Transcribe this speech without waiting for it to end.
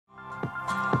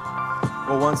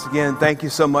Well, once again, thank you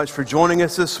so much for joining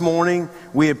us this morning.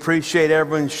 We appreciate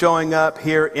everyone showing up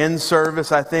here in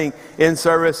service. I think in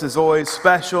service is always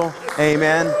special.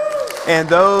 Amen. And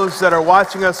those that are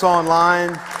watching us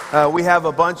online, we have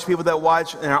a bunch of people that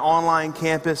watch in our online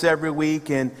campus every week,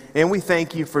 and we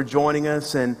thank you for joining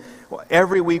us. And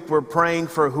every week we're praying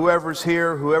for whoever's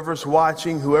here, whoever's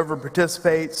watching, whoever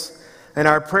participates. And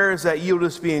our prayer is that you'll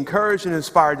just be encouraged and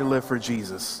inspired to live for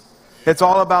Jesus. It's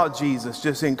all about Jesus,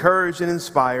 just encouraged and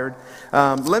inspired.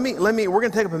 We're going to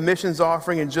take up a missions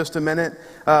offering in just a minute.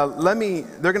 They're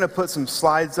going to put some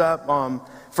slides up.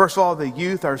 First of all, the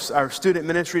youth, our student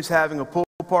ministry is having a pool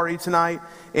party tonight,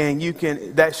 and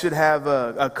that should have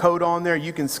a code on there.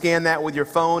 You can scan that with your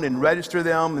phone and register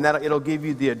them, and it'll give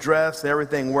you the address and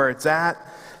everything where it's at.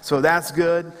 So that's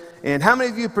good. And how many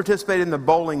of you participated in the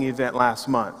bowling event last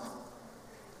month?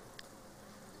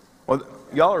 Well,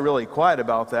 y'all are really quiet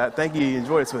about that. Thank you. You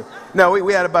enjoyed it. So, no,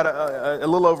 we had about a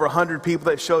little over 100 people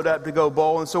that showed up to go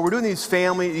bowl. And so we're doing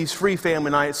these free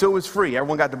family nights. So it was free.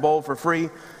 Everyone got to bowl for free.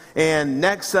 And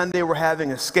next Sunday, we're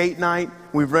having a skate night.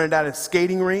 We've rented out a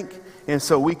skating rink. And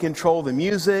so we control the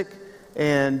music.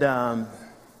 And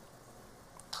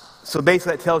so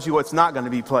basically that tells you what's not going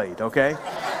to be played, okay?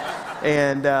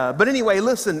 And but anyway,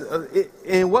 listen,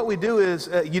 and what we do is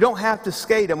you don't have to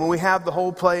skate. I mean, we have the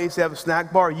whole place. We have a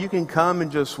snack bar. You can come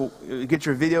and just get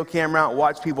your video camera out and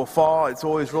watch people fall. It's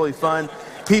always really fun.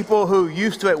 People who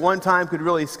used to at one time could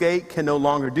really skate can no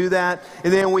longer do that.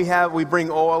 And then we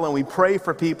bring oil and we pray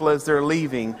for people as they're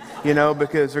leaving,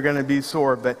 because they're going to be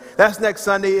sore. But that's next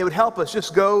Sunday. It would help us.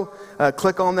 Just go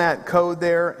click on that code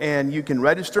there and you can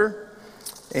register.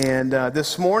 And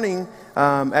this morning,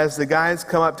 as the guys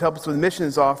come up to help us with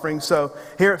missions offerings. So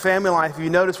here at Family Life, if you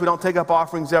notice, we don't take up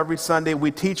offerings every Sunday.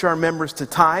 We teach our members to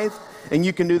tithe, and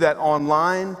you can do that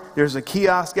online. There's a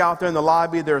kiosk out there in the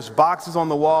lobby. There's boxes on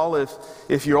the wall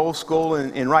if you're old school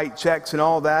and write checks and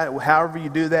all that. However you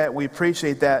do that, we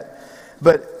appreciate that.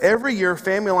 But every year,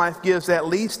 Family Life gives at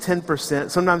least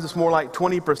 10%. Sometimes it's more like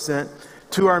 20%.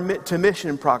 To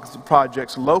mission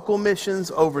projects, local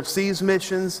missions, overseas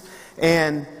missions,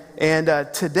 and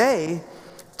today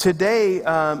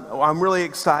I'm really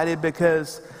excited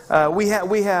because we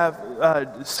have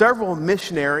several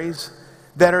missionaries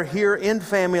that are here in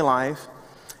Family Life,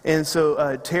 and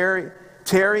so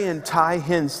Terry and Ty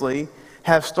Hensley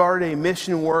have started a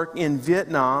mission work in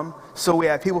Vietnam. So we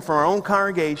have people from our own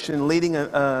congregation leading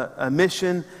a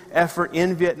mission effort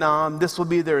in Vietnam. This will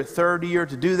be their third year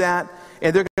to do that.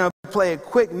 And they're going to play a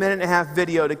quick 1.5-minute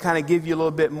video to kind of give you a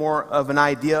little bit more of an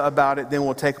idea about it. Then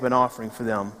we'll take up an offering for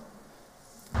them.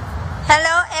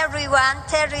 Hello everyone,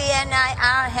 Terry and I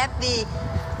are happy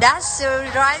that the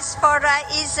Rise for Right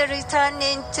is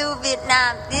returning to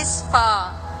Vietnam this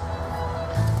fall.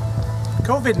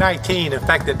 COVID-19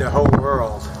 affected the whole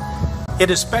world.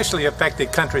 It especially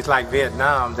affected countries like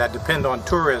Vietnam that depend on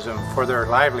tourism for their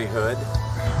livelihood.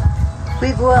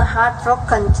 We were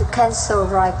heartbroken to cancel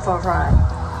Rise for Right.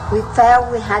 We felt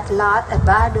we had lost a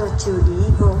battle to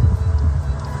evil.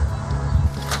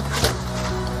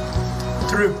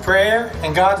 Through prayer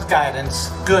and God's guidance,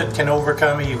 good can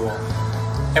overcome evil.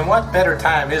 And what better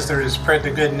time is there to spread the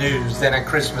good news than at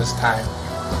Christmas time?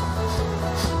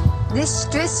 This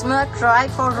Christmas,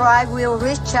 Rise for Right will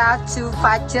reach out to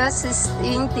fight justice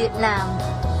in Vietnam.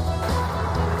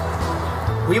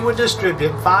 We will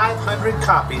distribute 500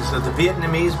 copies of the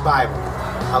Vietnamese Bible,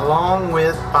 along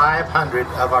with 500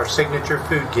 of our signature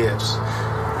food gifts.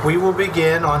 We will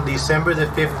begin on December the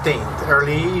 15th,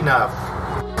 early enough.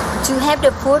 To have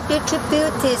the food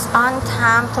distributed on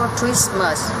time for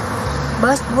Christmas.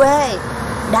 But wait,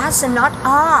 that's not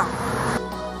all.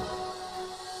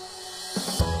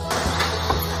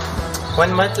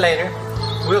 1 month later,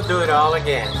 we'll do it all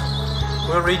again.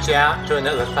 We'll reach out to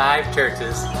another 5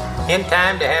 churches in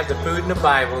time to have the food and the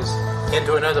Bibles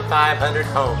into another 500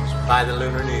 homes by the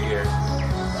Lunar New Year.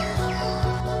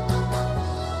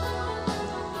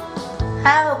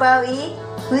 How about it?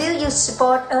 Will you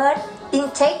support us in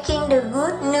taking the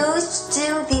good news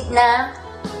to Vietnam?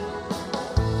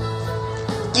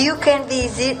 You can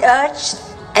visit us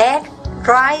at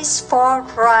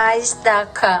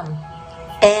riseforrise.com,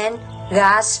 and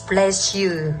God bless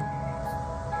you.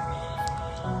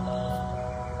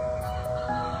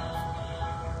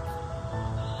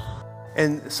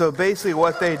 And so basically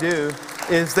what they do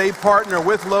is they partner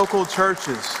with local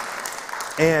churches,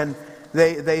 and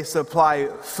they supply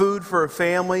food for a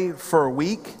family for a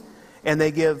week, and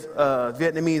they give a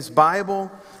Vietnamese Bible,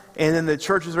 and then the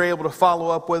churches are able to follow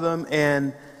up with them.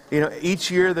 And each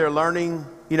year they're learning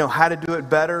how to do it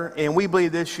better. And we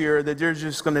believe this year that there's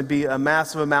just going to be a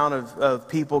massive amount of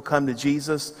people come to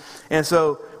Jesus. And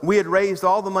so we had raised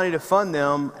all the money to fund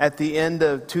them at the end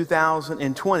of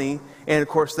 2020. And of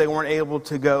course, they weren't able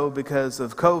to go because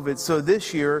of COVID. So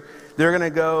this year, they're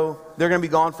going to be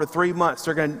gone for 3 months.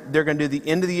 They're going to do the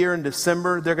end of the year in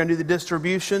December. They're going to do the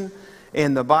distribution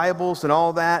and the Bibles and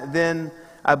all that. Then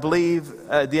I believe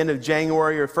at the end of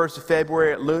January or 1st of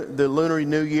February, at the Lunar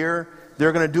New Year,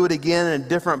 they're going to do it again in a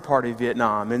different part of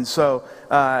Vietnam. And so,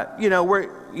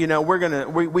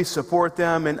 we support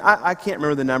them. And I can't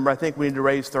remember the number. I think we need to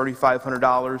raise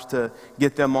 $3,500 to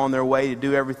get them on their way to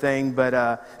do everything.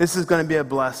 But this is going to be a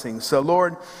blessing. So,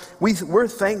 Lord, we're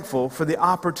thankful for the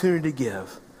opportunity to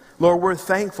give. Lord, we're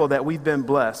thankful that we've been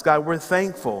blessed. God, we're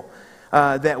thankful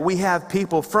that we have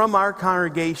people from our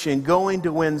congregation going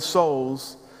to win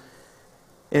souls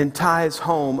in Thai's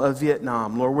home of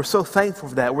Vietnam. Lord, we're so thankful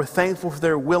for that. We're thankful for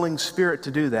their willing spirit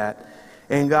to do that.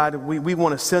 And God, we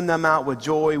want to send them out with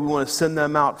joy. We want to send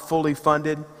them out fully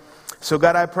funded. So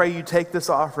God, I pray you take this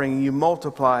offering and you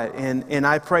multiply it. And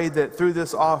I pray that through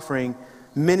this offering,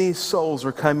 many souls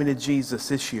are coming to Jesus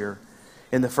this year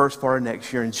in the first part of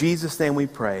next year. In Jesus' name we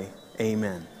pray,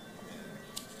 amen.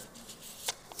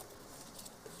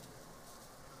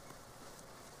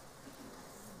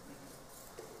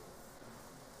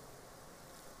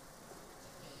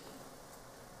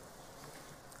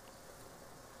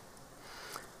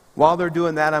 While they're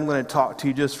doing that, I'm going to talk to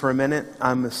you just for a minute.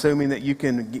 I'm assuming that you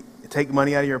can take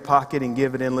money out of your pocket and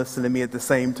give it and listen to me at the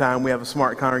same time. We have a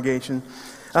smart congregation.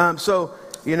 Here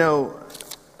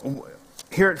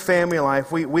at Family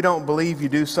Life, we don't believe you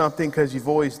do something because you've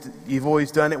always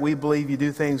done it. We believe you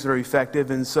do things that are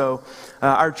effective. And so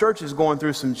our church is going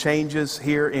through some changes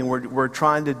here, and we're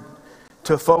trying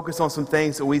to focus on some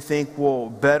things that we think will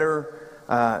better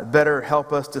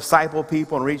help us disciple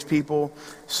people and reach people.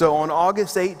 So on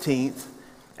August 18th,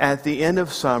 at the end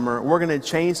of summer, we're going to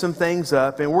change some things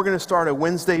up, and we're going to start a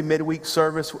Wednesday midweek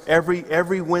service.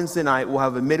 Every Wednesday night, we'll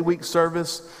have a midweek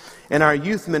service, and our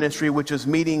youth ministry, which is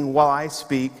meeting while I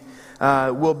speak,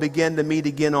 will begin to meet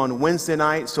again on Wednesday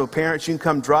night. So parents, you can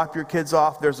come drop your kids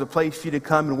off. There's a place for you to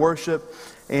come and worship.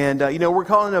 And, we're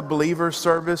calling it a believer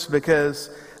service because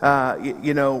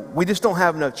we just don't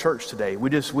have enough church today. We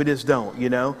just don't,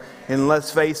 And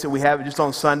let's face it, we have it just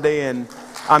on Sunday. And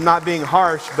I'm not being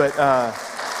harsh, but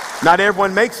not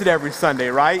everyone makes it every Sunday,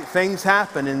 right? Things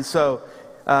happen. And so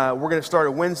we're going to start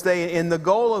a Wednesday. And the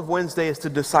goal of Wednesday is to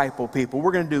disciple people.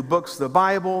 We're going to do books of the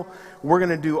Bible. We're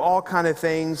going to do all kind of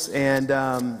things and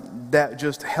that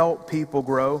just help people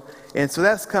grow. And so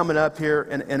that's coming up here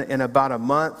in about a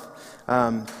month.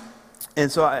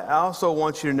 And so I also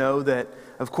want you to know that,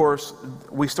 of course,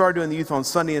 we started doing the youth on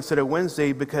Sunday instead of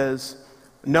Wednesday because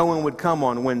no one would come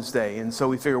on Wednesday. And so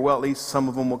we figured, well, at least some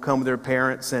of them will come with their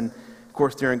parents, and of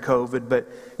course during COVID. But,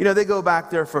 they go back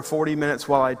there for 40 minutes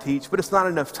while I teach, but it's not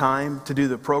enough time to do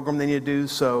the program they need to do.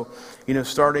 So,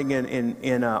 starting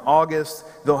in August,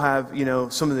 they'll have,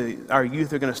 some of our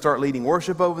youth are going to start leading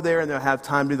worship over there, and they'll have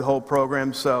time to do the whole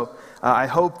program. So I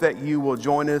hope that you will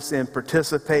join us and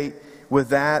participate with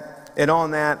that. And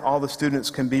on that, all the students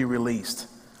can be released.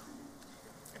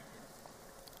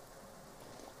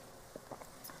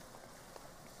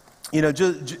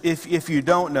 If you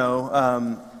don't know,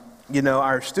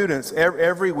 our students,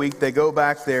 every week they go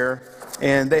back there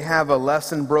and they have a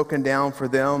lesson broken down for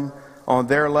them on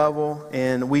their level.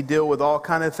 And we deal with all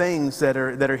kind of things that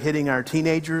are hitting our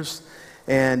teenagers.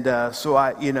 And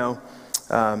the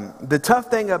tough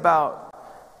thing about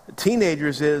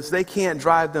teenagers is they can't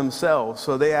drive themselves,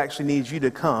 so they actually need you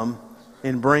to come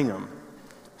and bring them.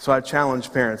 So I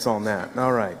challenge parents on that.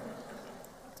 All right.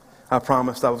 I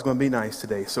promised I was going to be nice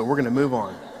today, so we're going to move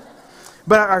on.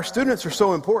 But our students are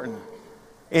so important,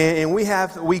 and we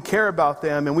care about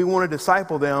them, and we want to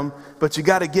disciple them, but you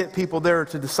got to get people there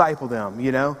to disciple them,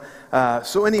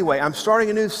 So anyway, I'm starting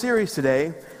a new series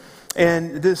today,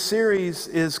 and this series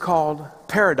is called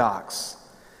Paradox.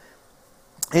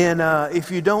 And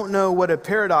if you don't know what a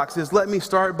paradox is, let me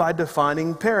start by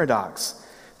defining paradox.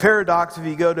 Paradox, if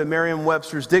you go to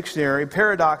Merriam-Webster's dictionary,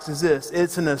 paradox is this.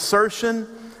 It's an assertion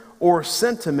or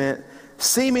sentiment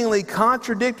seemingly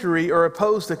contradictory or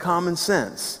opposed to common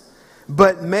sense,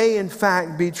 but may in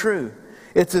fact be true.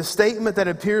 It's a statement that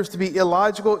appears to be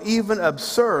illogical, even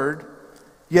absurd,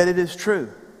 yet it is true.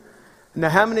 Now,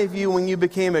 how many of you, when you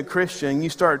became a Christian, you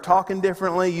started talking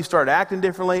differently, you started acting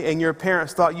differently, and your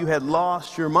parents thought you had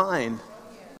lost your mind?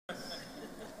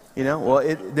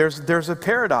 There's a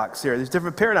paradox here. There's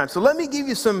different paradigms. So let me give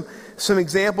you some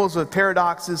examples of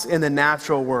paradoxes in the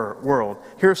natural world.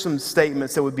 Here are some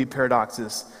statements that would be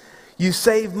paradoxes. You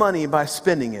save money by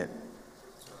spending it.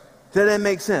 That doesn't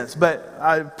make sense. But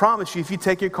I promise you, if you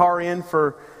take your car in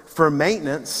for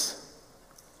maintenance,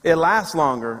 it lasts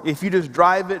longer. If you just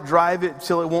drive it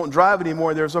till it won't drive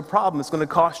anymore, there's a problem. It's going to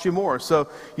cost you more. So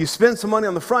you spend some money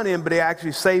on the front end, but you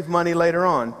actually save money later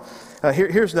on.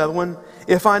 Here's another one.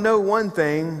 If I know one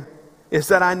thing, it's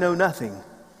that I know nothing.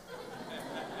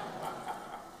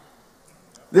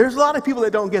 There's a lot of people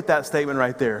that don't get that statement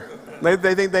right there.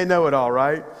 They think they know it all,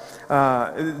 right?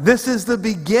 This is the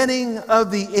beginning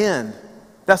of the end.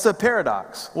 That's a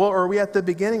paradox. Well, are we at the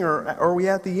beginning or are we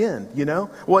at the end, you know?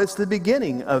 Well, it's the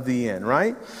beginning of the end,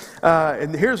 right?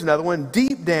 And here's another one.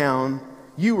 Deep down,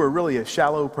 you were really a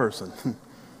shallow person.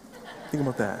 Think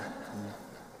about that.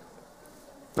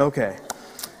 Okay.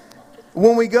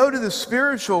 When we go to the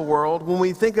spiritual world, when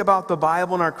we think about the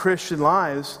Bible and our Christian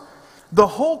lives, the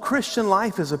whole Christian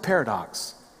life is a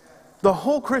paradox. The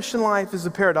whole Christian life is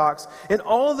a paradox. And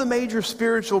all the major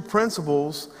spiritual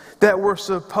principles that we're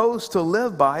supposed to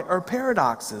live by are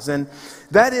paradoxes. And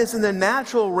that is, in the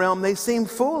natural realm, they seem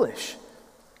foolish.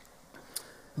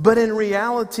 But in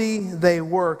reality, they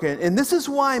work. And this is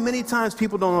why many times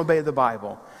people don't obey the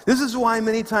Bible. This is why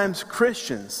many times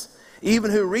Christians,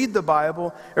 even who read the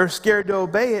Bible, are scared to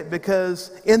obey it, because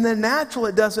in the natural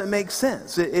it doesn't make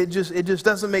sense. It just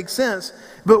doesn't make sense.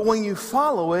 But when you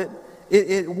follow it,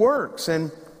 it works.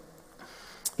 And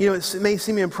you know, it may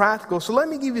seem impractical. So let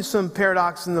me give you some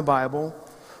paradoxes in the Bible.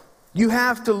 You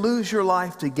have to lose your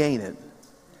life to gain it.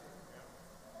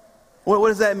 What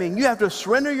does that mean? You have to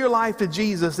surrender your life to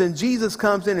Jesus, and Jesus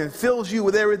comes in and fills you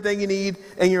with everything you need,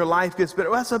 and your life gets better.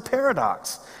 Well, that's a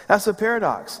paradox. That's a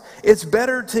paradox. It's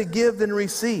better to give than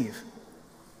receive.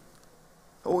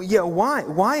 Oh, yeah, why?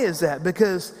 Why is that?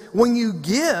 Because when you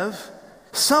give,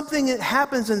 something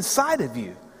happens inside of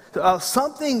you.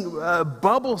 Something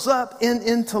bubbles up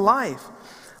into life.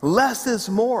 Less is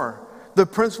more. The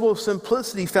principle of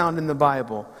simplicity found in the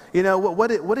Bible. You know,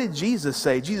 what did Jesus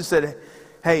say? Jesus said,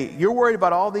 hey, you're worried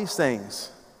about all these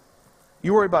things.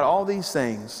 You're worried about all these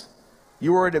things.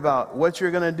 You're worried about what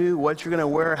you're going to do, what you're going to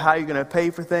wear, how you're going to pay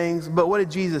for things. But what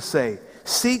did Jesus say?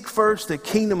 Seek first the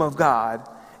kingdom of God,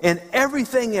 and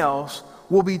everything else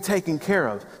will be taken care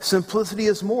of. Simplicity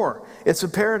is more. It's a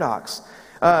paradox.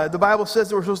 The Bible says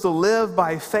that we're supposed to live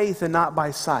by faith and not by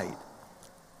sight.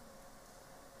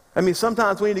 I mean,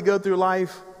 sometimes we need to go through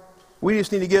life, we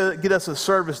just need to get us a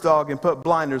service dog and put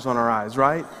blinders on our eyes,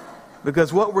 right?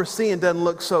 Because what we're seeing doesn't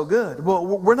look so good. Well,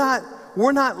 we're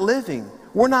not living.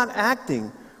 We're not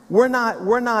acting. We're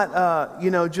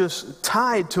not just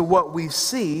tied to what we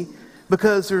see,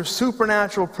 because there's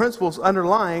supernatural principles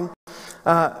underlying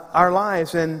our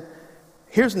lives. And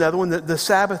here's another one, the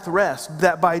Sabbath rest,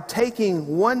 that by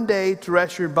taking one day to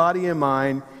rest your body and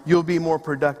mind, you'll be more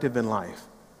productive in life.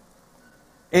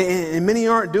 And many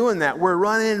aren't doing that. We're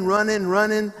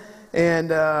running,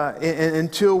 and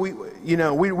until we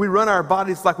run our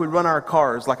bodies like we run our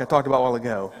cars, like I talked about a while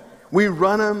ago. We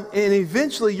run them, and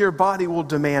eventually your body will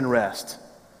demand rest.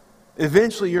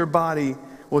 Eventually your body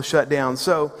will shut down.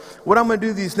 So what I'm going to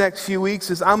do these next few weeks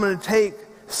is I'm going to take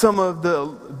some of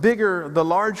the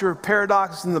larger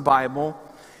paradoxes in the Bible,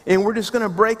 and we're just going to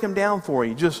break them down for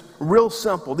you. Just real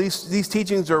simple. These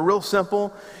teachings are real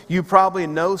simple. You probably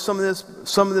know some of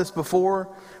this before,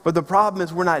 but the problem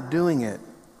is we're not doing it.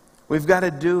 We've got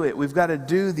to do it. We've got to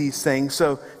do these things.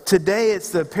 So today it's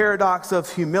the paradox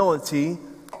of humility.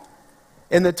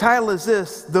 And the title is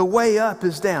this: The Way Up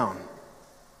is Down.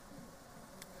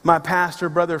 My pastor,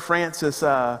 Brother Francis,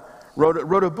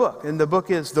 wrote a book. And the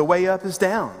book is The Way Up is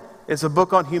Down. It's a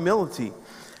book on humility.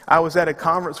 I was at a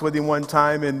conference with him one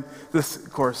time. And this,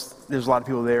 of course, there's a lot of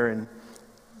people there. And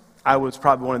I was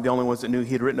probably one of the only ones that knew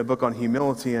he had written a book on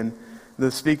humility. And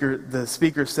the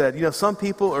speaker said, you know, some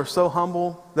people are so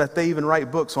humble that they even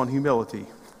write books on humility.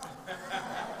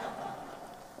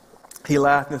 He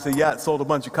laughed and said, yeah, it sold a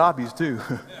bunch of copies too.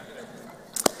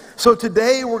 So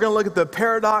today we're going to look at the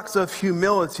paradox of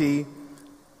humility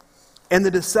and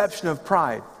the deception of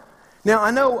pride. Now,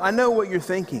 I know what you're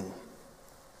thinking.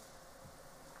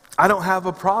 I don't have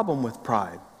a problem with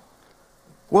pride.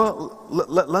 Well,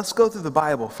 let's go through the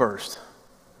Bible first.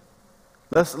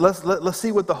 Let's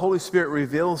see what the Holy Spirit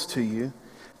reveals to you,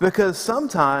 because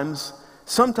sometimes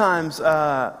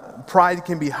pride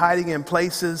can be hiding in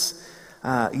places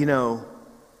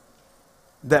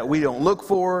that we don't look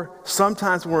for.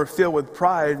 Sometimes when we're filled with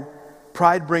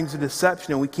pride brings a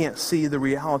deception, and we can't see the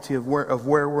reality of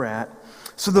where we're at.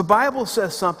 So the Bible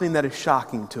says something that is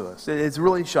shocking to us. It's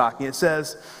really shocking. It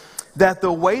says that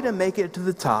the way to make it to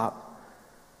the top,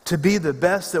 to be the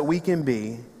best that we can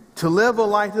be, to live a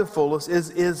life to the fullest,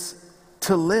 is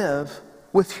to live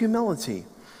with humility.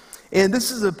 And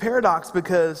this is a paradox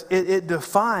because it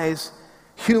defies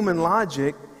human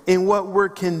logic in what we're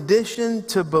conditioned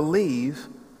to believe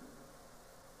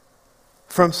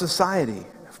from society,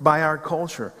 by our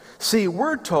culture. See,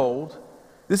 we're told,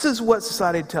 this is what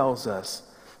society tells us,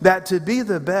 that to be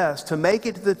the best, to make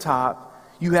it to the top,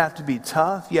 you have to be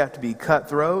tough, you have to be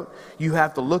cutthroat, you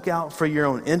have to look out for your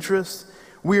own interests.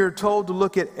 We are told to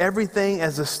look at everything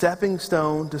as a stepping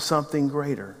stone to something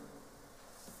greater.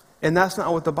 And that's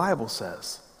not what the Bible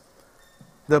says.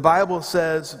 The Bible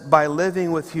says by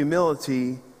living with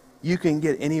humility, you can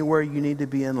get anywhere you need to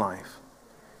be in life.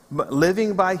 But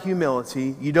living by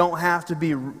humility, you don't have to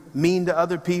be mean to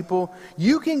other people.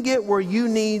 You can get where you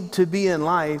need to be in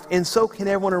life, and so can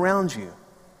everyone around you.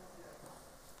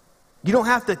 You don't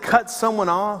have to cut someone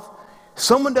off.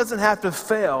 Someone doesn't have to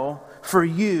fail for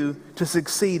you to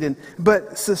succeed.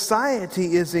 But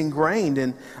society is ingrained,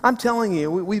 and I'm telling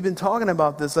you, we've been talking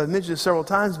about this. I've mentioned it several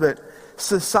times, but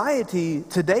society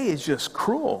today is just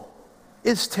cruel.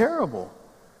 It's terrible.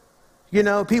 You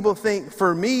know, people think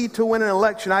for me to win an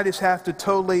election, I just have to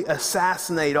totally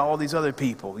assassinate all these other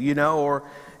people, you know,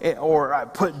 or I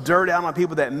put dirt out on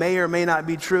people that may or may not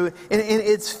be true. And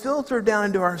it's filtered down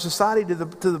into our society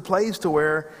to the place to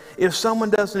where if someone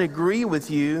doesn't agree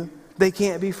with you, they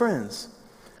can't be friends.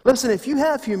 Listen, if you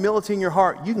have humility in your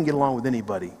heart, you can get along with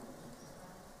anybody.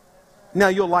 Now,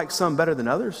 you'll like some better than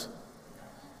others,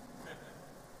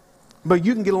 but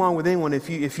you can get along with anyone if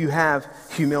you have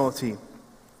humility.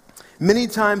 Many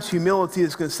times humility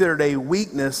is considered a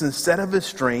weakness instead of a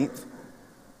strength.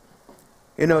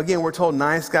 You know, again, we're told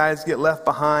nice guys get left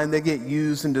behind, they get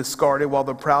used and discarded while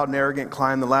the proud and arrogant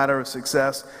climb the ladder of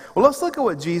success. Well, let's look at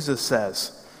what Jesus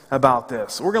says about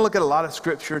this. We're going to look at a lot of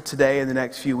scripture today in the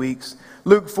next few weeks.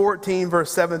 Luke 14,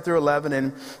 verse 7 through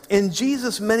 11. And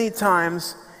Jesus, many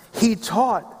times, he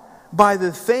taught by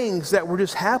the things that were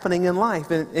just happening in life.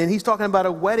 And he's talking about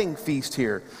a wedding feast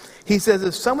here. He says,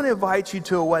 if someone invites you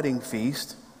to a wedding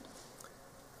feast,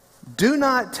 do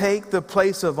not take the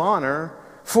place of honor,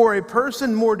 for a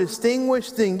person more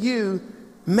distinguished than you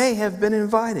may have been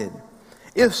invited.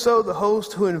 If so, the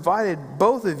host who invited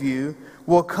both of you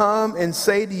will come and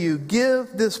say to you, give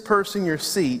this person your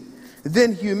seat.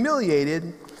 Then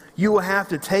humiliated, you will have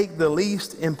to take the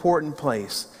least important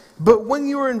place. But when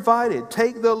you are invited,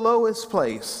 take the lowest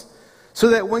place, so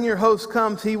that when your host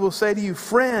comes, he will say to you,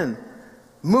 friend,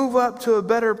 move up to a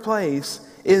better place,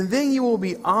 and then you will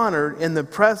be honored in the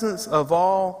presence of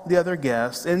all the other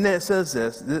guests. And then it says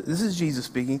this is Jesus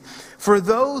speaking, for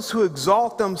those who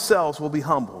exalt themselves will be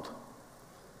humbled,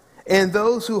 and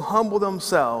those who humble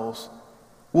themselves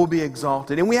will be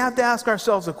exalted. And we have to ask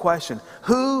ourselves a question.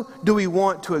 Who do we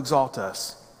want to exalt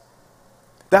us?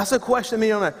 That's a question.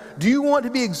 Do you want to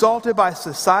be exalted by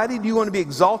society? Do you want to be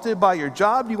exalted by your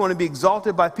job? Do you want to be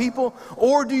exalted by people?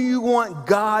 Or do you want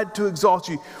God to exalt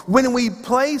you? When we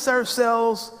place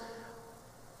ourselves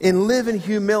and live in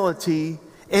humility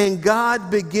and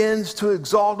God begins to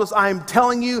exalt us, I'm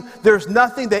telling you, there's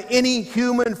nothing that any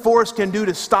human force can do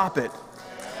to stop it.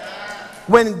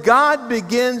 When God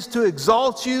begins to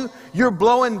exalt you, you're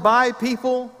blowing by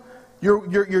people.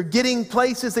 You're getting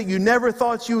places that you never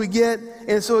thought you would get.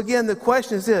 And so again, the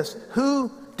question is this: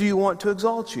 who do you want to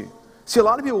exalt you? See, a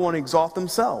lot of people want to exalt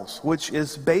themselves, which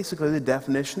is basically the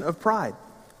definition of pride.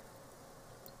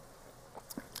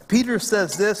 Peter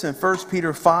says this in 1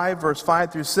 Peter 5, verse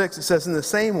 5 through 6. It says, in the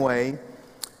same way,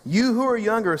 you who are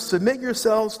younger, submit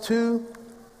yourselves to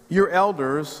your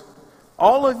elders.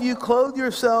 All of you clothe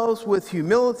yourselves with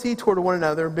humility toward one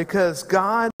another, because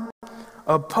God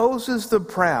opposes the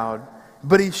proud,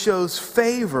 but he shows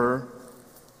favor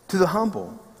to the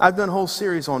humble. I've done a whole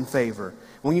series on favor.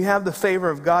 When you have the favor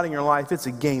of God in your life, it's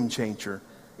a game changer.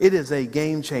 It is a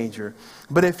game changer.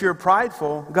 But if you're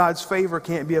prideful, God's favor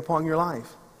can't be upon your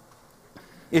life.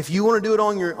 If you want to do it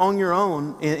on your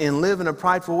own and live in a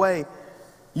prideful way,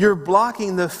 you're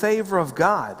blocking the favor of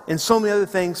God and so many other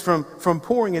things from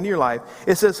pouring into your life.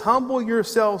 It says, humble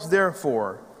yourselves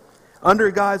therefore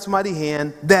under God's mighty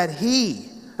hand, that he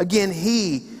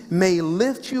may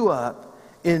lift you up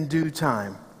in due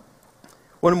time.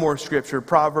 One more scripture,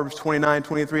 Proverbs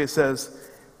 29:23, it says,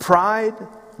 pride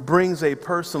brings a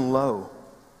person low,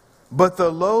 but the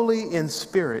lowly in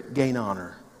spirit gain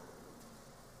honor.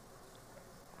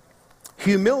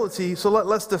 Humility, so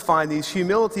let's define these.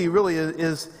 Humility really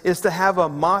is to have a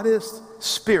modest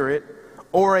spirit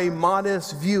or a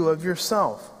modest view of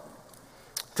yourself.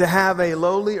 To have a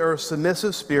lowly or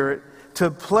submissive spirit,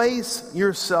 to place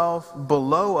yourself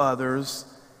below others,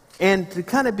 and to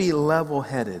kind of be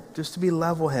level-headed. Just to be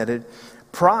level-headed.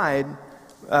 Pride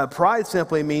pride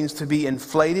simply means to be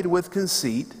inflated with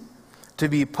conceit, to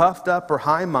be puffed up or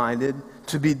high-minded,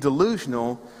 to be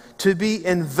delusional, to be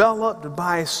enveloped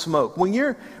by smoke. When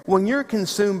you're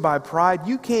consumed by pride,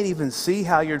 you can't even see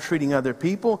how you're treating other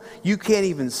people. You can't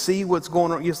even see what's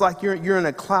going on. It's like you're in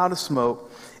a cloud of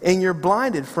smoke, and you're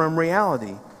blinded from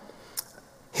reality.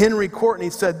 Henry Courtney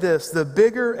said this: the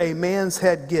bigger a man's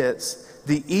head gets,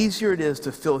 the easier it is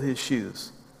to fill his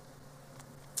shoes.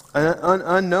 An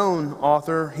unknown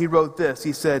author, he wrote this.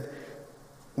 He said,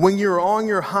 when you're on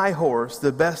your high horse,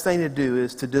 the best thing to do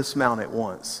is to dismount at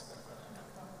once.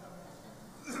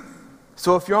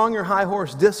 So if you're on your high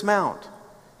horse, dismount.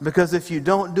 Because if you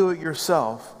don't do it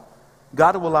yourself,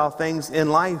 God will allow things in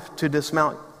life to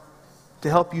dismount, to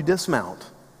help you dismount.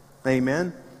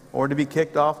 Amen? Or to be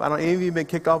kicked off. Any of you been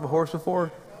kicked off a horse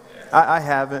before? I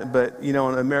haven't, but, in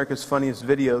America's Funniest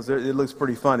Videos, it looks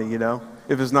pretty funny,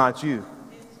 if it's not you.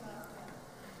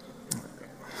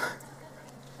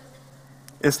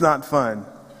 It's not fun.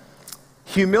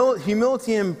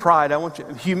 Humility and pride,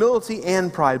 humility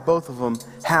and pride, both of them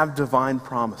have divine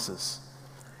promises.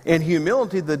 In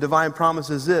humility, the divine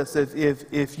promise is this: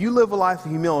 if you live a life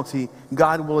of humility,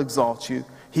 God will exalt you.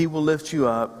 He will lift you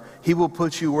up. He will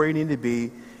put you where you need to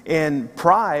be. And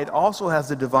pride also has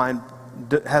a divine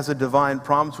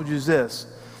promise, which is this: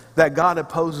 that God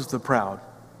opposes the proud.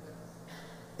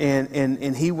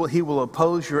 And he will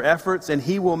oppose your efforts, and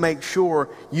he will make sure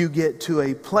you get to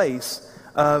a place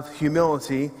of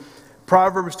humility.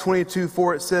 Proverbs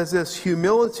 22:4, it says this: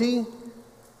 humility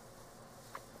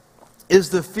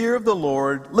is the fear of the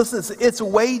Lord. Listen, it's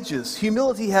wages.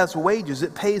 Humility has wages.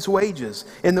 It pays wages.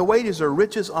 And the wages are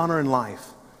riches, honor, and life.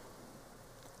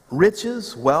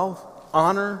 Riches, wealth,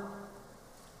 honor,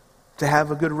 to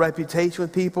have a good reputation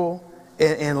with people,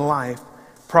 and life.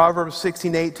 Proverbs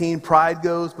 16:18, pride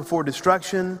goes before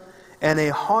destruction, and a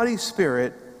haughty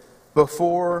spirit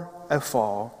before a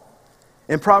fall.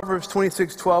 In Proverbs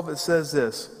 26:12, it says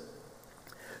this: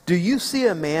 do you see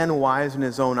a man wise in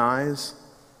his own eyes?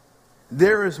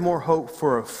 There is more hope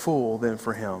for a fool than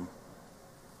for him.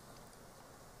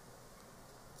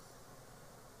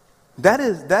 That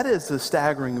is a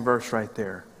staggering verse right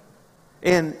there.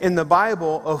 And in the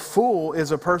Bible, a fool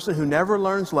is a person who never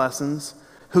learns lessons,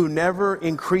 who never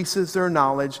increases their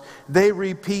knowledge. They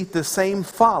repeat the same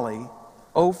folly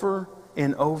over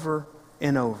and over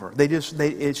and over.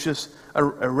 It's just a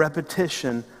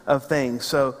repetition of things.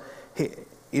 So, it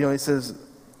says,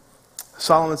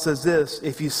 Solomon says this: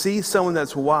 if you see someone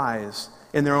that's wise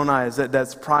in their own eyes,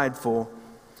 that's prideful,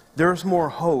 there's more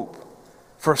hope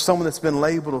for someone that's been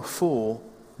labeled a fool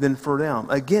than for them.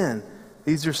 Again,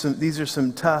 these are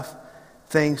some tough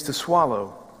things to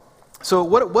swallow. So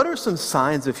what are some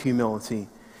signs of humility?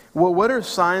 Well, what are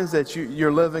signs that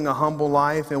you're living a humble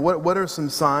life? And what are some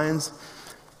signs?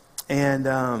 And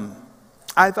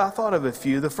I thought of a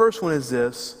few. The first one is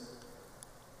this: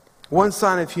 one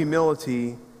sign of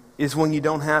humility is when you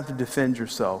don't have to defend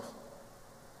yourself.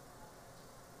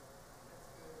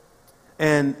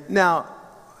 And now,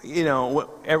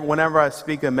 whenever I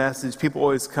speak a message, people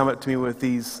always come up to me with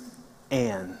these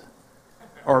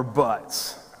or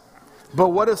buts. But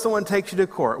what if someone takes you to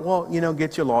court? Well,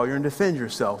 get your lawyer and defend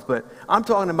yourself. But I'm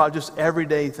talking about just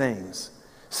everyday things.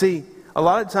 See, a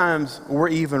lot of times we're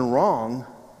even wrong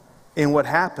in what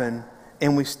happened,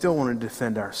 and we still want to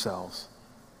defend ourselves.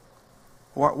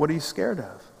 What are you scared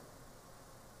of?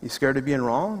 You scared of being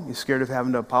wrong? You scared of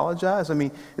having to apologize?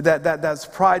 That's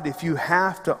pride. If you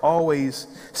have to always...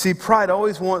 See, pride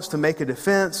always wants to make a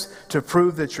defense, to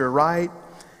prove that you're right.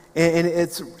 And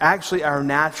it's actually our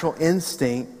natural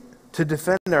instinct to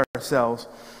defend ourselves.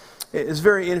 It's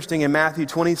very interesting. In Matthew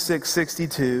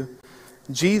 26:62,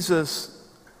 Jesus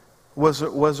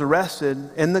was arrested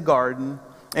in the garden,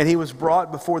 and he was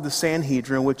brought before the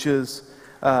Sanhedrin, which is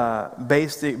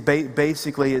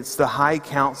basically it's the high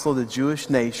council of the Jewish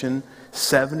nation,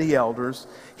 70 elders.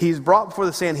 He's brought before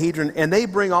the Sanhedrin, and they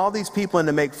bring all these people in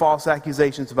to make false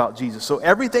accusations about Jesus. So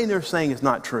everything they're saying is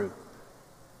not true.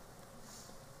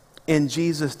 And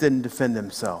Jesus didn't defend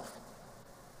himself.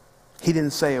 He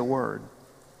didn't say a word.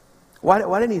 Why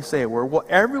didn't he say a word? Well,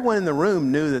 everyone in the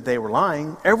room knew that they were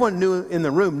lying. Everyone in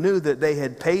the room knew that they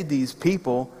had paid these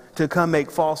people to come make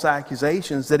false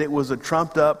accusations, that it was a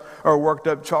trumped up or worked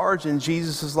up charge. And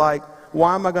Jesus is like,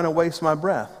 why am I going to waste my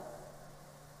breath?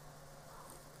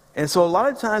 And so a lot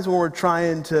of times when we're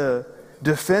trying to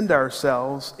defend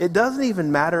ourselves, it doesn't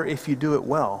even matter if you do it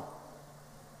well.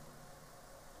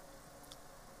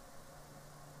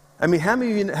 How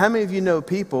many of you know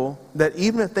people that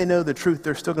even if they know the truth,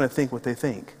 they're still going to think what they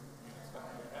think?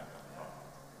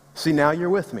 See, now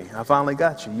you're with me. I finally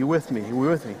got you. You're with me.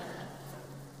 We're with me.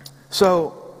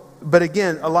 So, but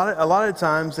again, a lot of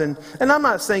times, and I'm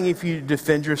not saying if you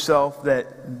defend yourself that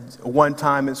one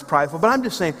time it's prideful, but I'm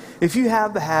just saying if you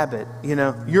have the habit,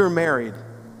 you're married,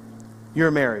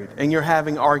 and you're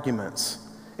having arguments,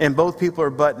 and both people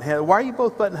are butting heads. Why are you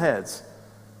both butting heads?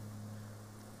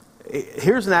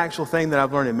 Here's an actual thing that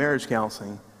I've learned in marriage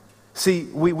counseling. See,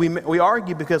 we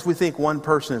argue because we think one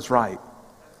person is right.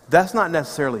 That's not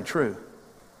necessarily true.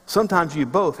 Sometimes you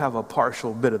both have a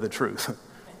partial bit of the truth.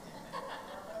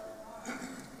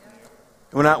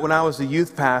 When I was a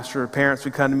youth pastor, parents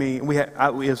would come to me.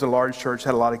 We was a large church,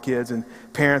 had a lot of kids, and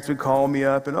parents would call me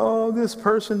up and, oh, this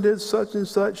person did such and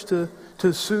such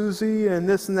to Susie and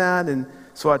this and that. And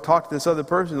so I talked to this other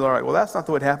person. All right, well, that's not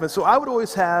the way it happened. So I would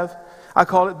always I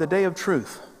call it the day of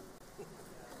truth.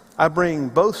 I bring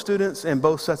both students and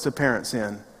both sets of parents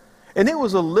in. And it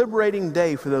was a liberating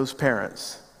day for those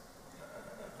parents.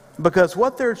 Because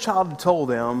what their child had told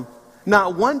them,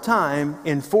 not one time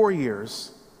in 4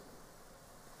 years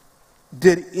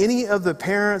did any of the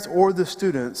parents or the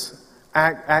students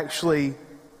actually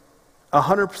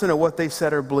 100% of what they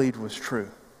said or believed was true.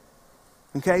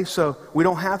 Okay, so we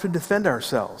don't have to defend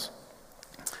ourselves.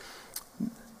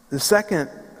 The second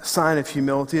sign of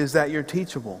humility is that you're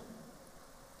teachable.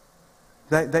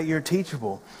 That you're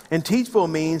teachable. And teachable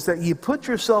means that you put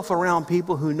yourself around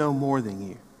people who know more than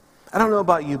you. I don't know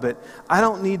about you, but I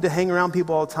don't need to hang around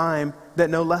people all the time that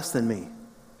know less than me.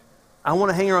 I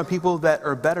want to hang around people that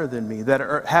are better than me,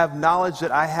 that have knowledge that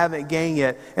I haven't gained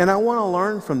yet, and I want to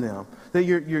learn from them. That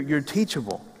you're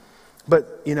teachable.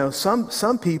 But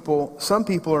some people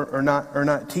are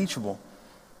not teachable.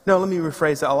 No, let me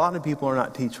rephrase that. A lot of people are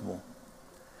not teachable.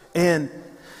 And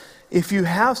if you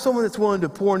have someone that's willing to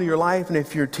pour into your life, and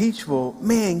if you're teachable,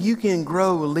 man, you can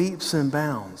grow leaps and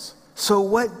bounds. So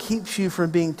what keeps you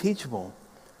from being teachable?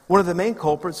 One of the main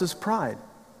culprits is pride.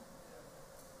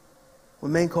 One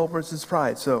of the main culprits is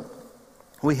pride. So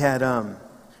we had,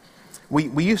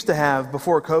 we used to have,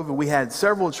 before COVID, we had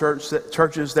several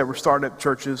churches that were startup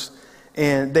churches,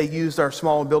 and they used our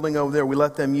small building over there. We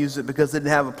let them use it because they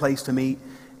didn't have a place to meet.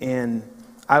 And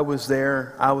I was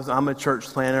there. I'm a church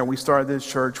planner. We started this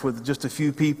church with just a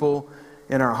few people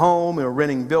in our home. We were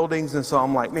renting buildings. And so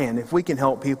I'm like, man, if we can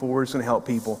help people, we're just going to help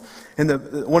people.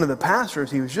 And one of the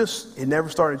pastors, he'd never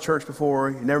started a church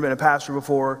before. He'd never been a pastor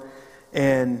before.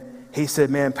 And he said,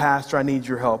 man, pastor, I need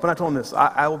your help. And I told him this,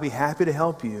 I will be happy to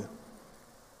help you.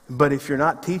 But if you're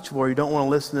not teachable or you don't want to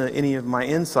listen to any of my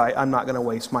insight, I'm not going to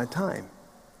waste my time.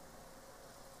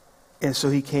 And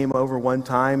so he came over one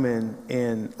time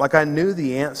and like I knew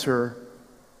the answer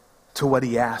to what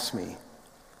he asked me,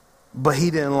 but he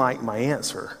didn't like my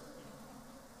answer.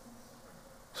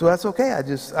 So that's okay.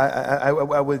 I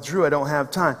withdrew. I don't have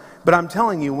time. But I'm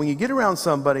telling you, when you get around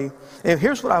somebody, and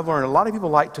here's what I've learned. A lot of people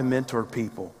like to mentor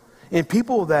people. And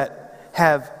people that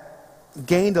have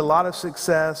gained a lot of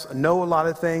success, know a lot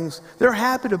of things, they're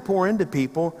happy to pour into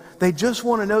people. They just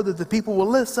want to know that the people will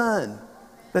listen,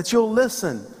 that you'll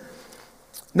listen.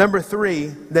 Number 3,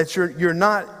 that you're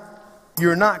not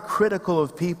critical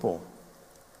of people.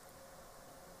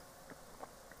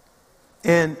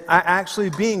 And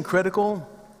being critical,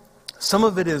 some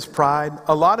of it is pride.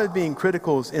 A lot of being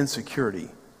critical is insecurity.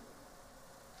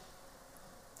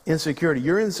 Insecurity.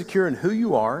 You're insecure in who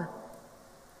you are.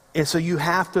 And so you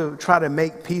have to try to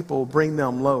make people bring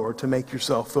them lower to make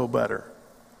yourself feel better.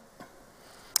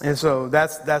 And so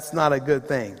that's not a good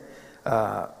thing.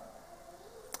 The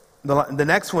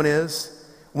next one is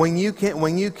when you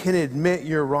can admit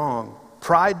you're wrong.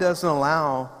 Pride doesn't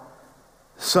allow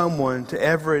some people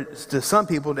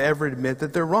to ever admit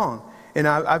that they're wrong. And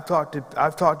I've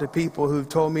talked to people who've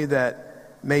told me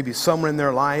that maybe someone in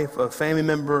their life, a family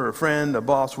member, a friend, a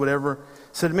boss, whatever,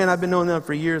 said, man, I've been knowing them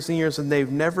for years and years, and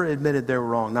they've never admitted they were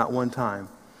wrong, not one time.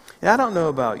 And I don't know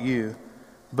about you,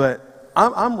 but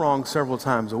I'm wrong several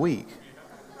times a week.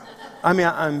 I mean,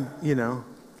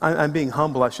 I'm being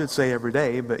humble, I should say, every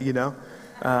day, but,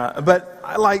 but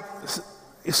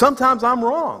sometimes I'm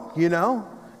wrong,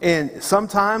 and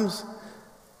sometimes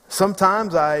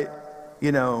I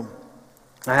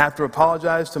have to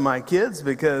apologize to my kids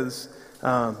because,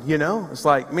 it's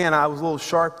like, man, I was a little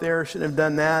sharp there, shouldn't have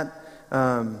done that.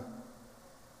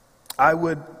 I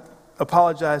would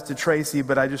apologize to Tracy,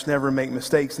 but I just never make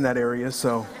mistakes in that area,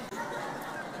 so.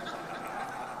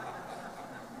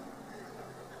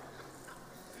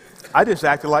 I just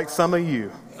acted like some of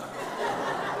you.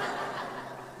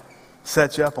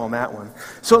 Set you up on that one.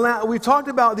 So now we've talked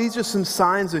about these are some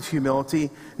signs of humility.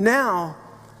 Now,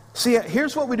 see,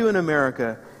 here's what we do in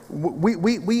America.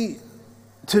 We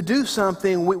to do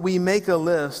something, we make a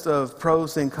list of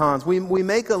pros and cons. We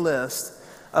make a list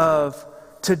of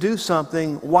to do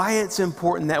something, why it's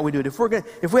important that we do it.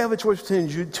 If we have a choice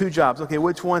between two jobs, okay,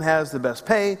 which one has the best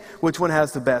pay, which one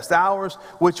has the best hours,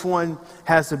 which one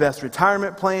has the best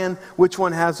retirement plan, which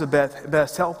one has the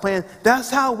best health plan, that's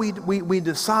how we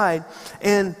decide.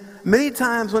 And many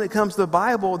times when it comes to the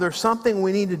Bible, there's something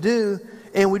we need to do,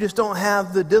 and we just don't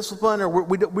have the discipline, or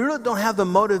we really don't have the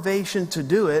motivation to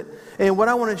do it. And what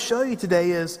I want to show you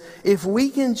today is, if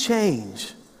we can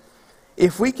change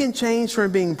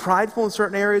from being prideful in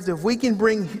certain areas, if we can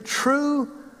bring true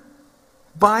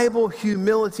Bible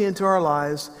humility into our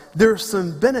lives, there's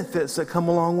some benefits that come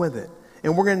along with it.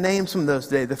 And we're going to name some of those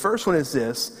today. The first one is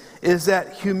this, is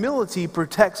that humility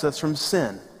protects us from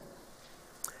sin.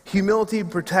 Humility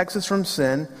protects us from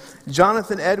sin.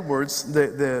 Jonathan Edwards,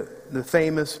 the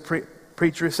famous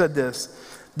preacher, said this: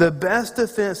 the best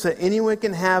defense that anyone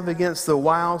can have against the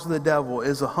wiles of the devil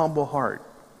is a humble heart.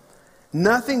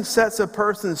 Nothing sets a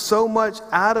person so much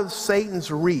out of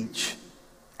Satan's reach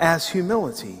as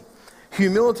humility.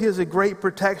 Humility is a great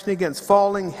protection against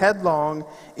falling headlong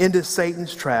into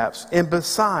Satan's traps. And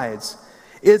besides,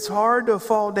 it's hard to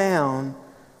fall down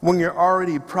when you're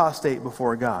already prostrate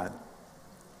before God.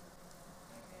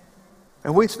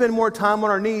 And we spend more time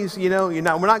on our knees, we're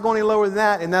not going any lower than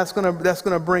that, and that's going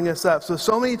to bring us up.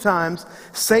 So many times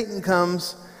Satan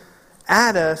comes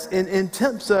at us and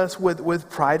tempts us with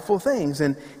prideful things.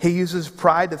 And he uses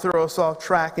pride to throw us off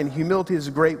track, and humility is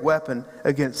a great weapon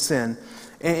against sin.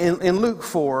 In Luke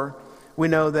 4, we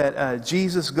know that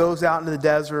Jesus goes out into the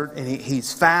desert, and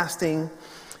he's fasting.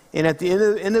 And at the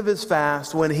end of his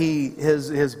fast, when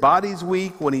his body's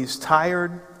weak, when he's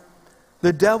tired,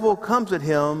 the devil comes at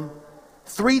him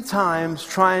 3 times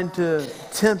trying to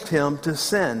tempt him to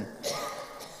sin.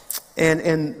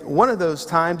 And one of those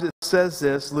times it says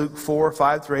this, Luke 4,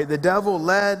 5-8, the devil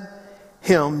led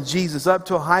him, Jesus, up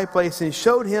to a high place and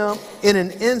showed him in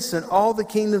an instant all the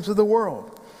kingdoms of the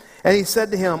world. And he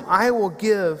said to him, I will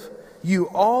give you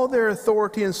all their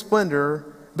authority and splendor,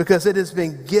 because it has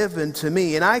been given to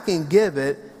me, and I can give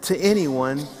it to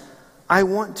anyone I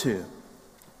want to.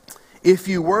 If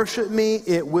you worship me,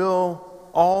 it will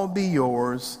all be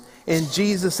yours. And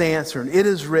Jesus answered, it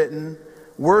is written,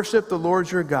 worship the Lord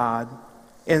your God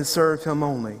and serve him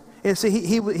only. And see,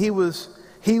 he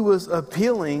was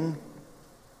appealing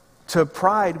to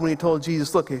pride when he told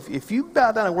Jesus, look, if you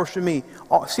bow down and worship me,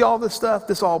 see all this stuff,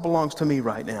 this all belongs to me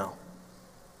right now.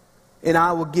 And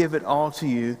I will give it all to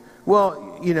you.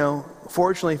 Well,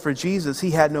 fortunately for Jesus,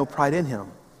 he had no pride in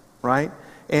him, right?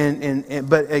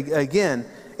 But again,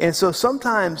 and so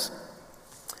sometimes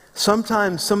some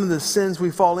of the sins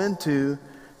we fall into,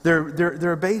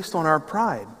 they're based on our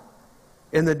pride.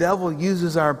 And the devil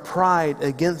uses our pride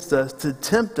against us to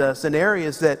tempt us in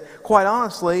areas that, quite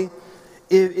honestly,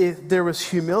 if there was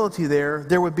humility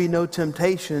there would be no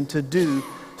temptation to do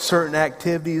certain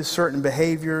activities, certain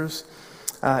behaviors.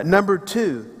 Number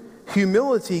 2,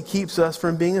 humility keeps us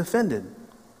from being offended.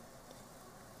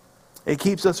 It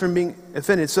keeps us from being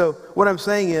offended. So what I'm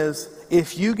saying is,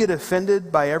 if you get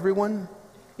offended by everyone,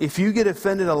 if you get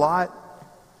offended a lot,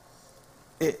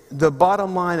 the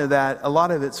bottom line of that, a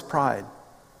lot of it's pride.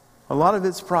 A lot of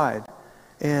it's pride.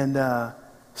 And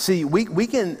see, we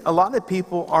can. A lot of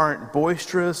people aren't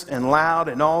boisterous and loud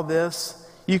and all this.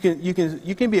 You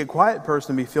can be a quiet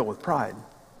person and be filled with pride.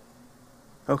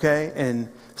 Okay, and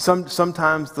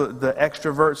sometimes the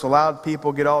extroverts, the loud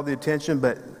people get all the attention,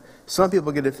 but some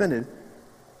people get offended.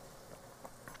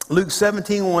 Luke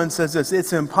 17:1 says this: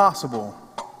 it's impossible.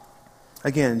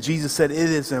 Again, Jesus said it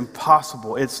is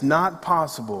impossible. It's not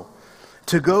possible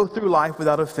to go through life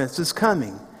without offenses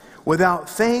coming, without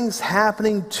things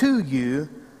happening to you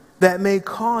that may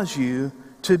cause you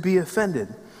to be offended.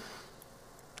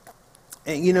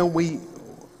 And we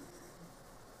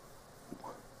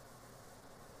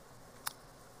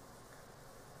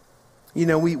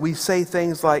say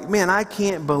things like, man, I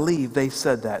can't believe they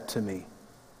said that to me.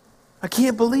 I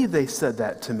can't believe they said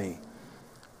that to me.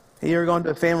 And you ever gone to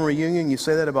a family reunion, you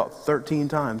say that about 13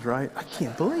 times, right? I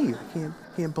can't believe, I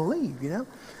can't believe,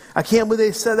 I can't believe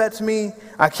they said that to me.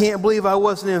 I can't believe I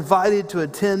wasn't invited to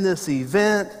attend this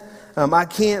event. I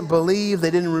can't believe they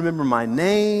didn't remember my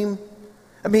name.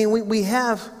 I mean, we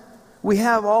have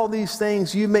all these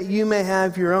things. You may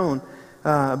have your own,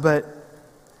 but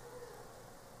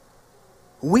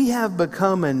we have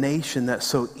become a nation that's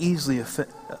so easily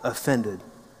offended.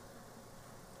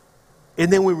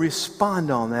 And then we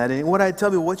respond on that. And what I tell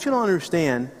people, what you don't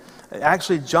understand,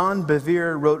 actually John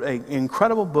Bevere wrote an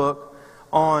incredible book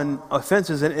on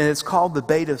offenses, and it's called The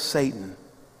Bait of Satan.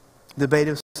 The Bait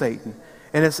of Satan.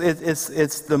 And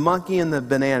it's the monkey and the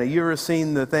banana. You ever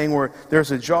seen the thing where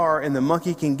there's a jar and the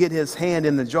monkey can get his hand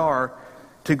in the jar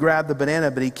to grab the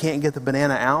banana, but he can't get the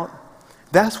banana out.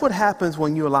 That's what happens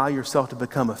when you allow yourself to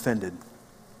become offended.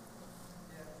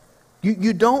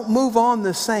 You don't move on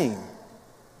the same.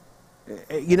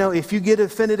 You know, if you get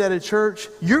offended at a church,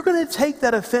 you're going to take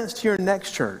that offense to your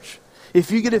next church.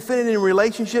 If you get offended in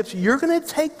relationships, you're going to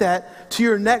take that to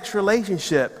your next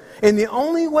relationship. And the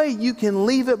only way you can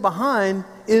leave it behind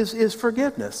is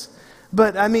forgiveness.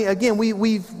 But I mean, again,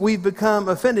 we've become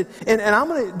offended, and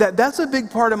that's a big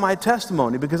part of my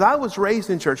testimony, because I was raised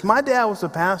in church. My dad was a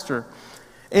pastor,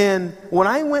 and when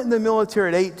I went in the military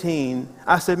at 18,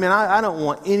 I said, man, I don't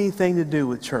want anything to do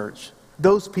with church.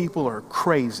 Those people are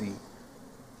crazy.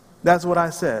 That's what I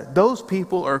said. Those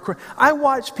people are crazy. I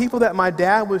watched people that my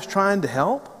dad was trying to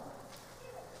help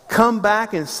come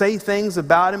back and say things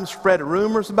about him, spread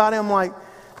rumors about him. I'm like,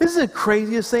 this is the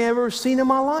craziest thing I've ever seen in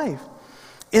my life.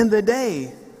 In the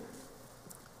day,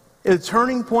 a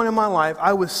turning point in my life,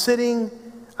 I was sitting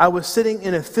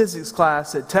in a physics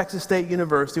class at Texas State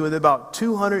University with about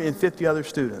 250 other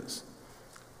students.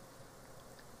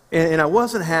 And I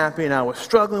wasn't happy, and I was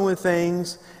struggling with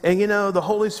things. And you know, the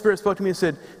Holy Spirit spoke to me and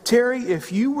said, Terry,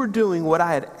 if you were doing what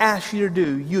I had asked you to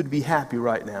do, you'd be happy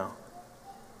right now.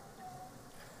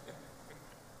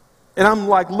 And I'm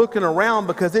like looking around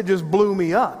because it just blew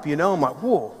me up, you know. I'm like,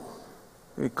 whoa.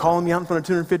 Calling me out in front of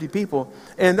 250 people.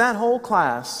 And that whole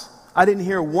class, I didn't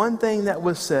hear one thing that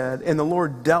was said, and the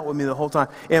Lord dealt with me the whole time.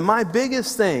 And my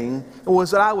biggest thing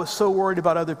was that I was so worried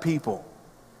about other people.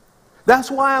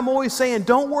 That's why I'm always saying,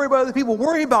 don't worry about other people,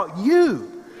 worry about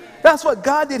you. That's what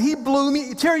God did. He blew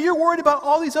me. Terry, you're worried about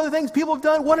all these other things people have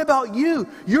done. What about you?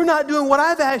 You're not doing what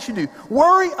I've asked you to do.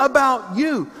 Worry about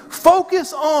you.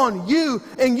 Focus on you,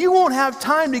 and you won't have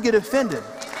time to get offended.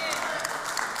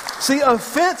 See,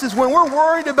 offense is when we're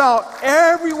worried about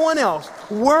everyone else.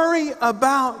 Worry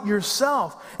about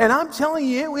yourself. And I'm telling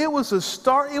you, it was a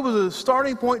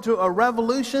starting point to a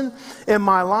revolution in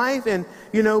my life. And,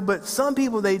 you know, but some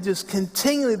people,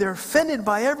 they're offended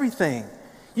by everything.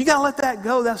 You got to let that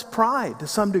go. That's pride to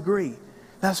some degree.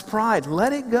 That's pride.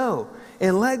 Let it go.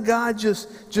 And let God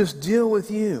just deal with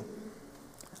you.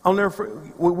 I'll never.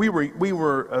 We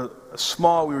were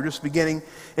small. We were just beginning,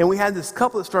 and we had this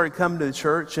couple that started coming to the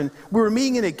church, and we were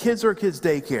meeting in a Kids or Kids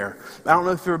daycare. I don't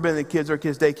know if you've ever been in a Kids or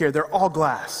Kids daycare. They're all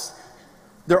glass.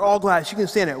 They're all glass. You can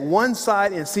stand at one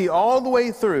side and see all the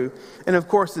way through, and of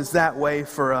course, it's that way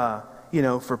for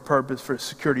for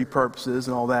security purposes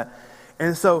and all that.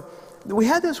 And so we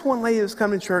had this one lady that's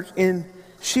coming to church, and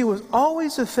she was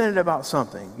always offended about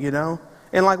something, you know.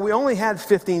 And like we only had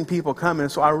 15 people coming,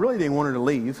 so I really didn't want her to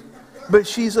leave. But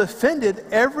she's offended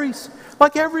every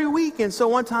week. And so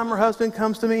one time her husband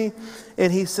comes to me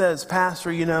and he says,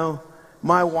 Pastor, you know,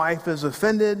 my wife is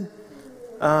offended,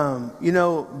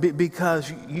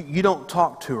 because you don't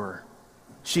talk to her.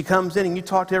 She comes in and you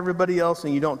talk to everybody else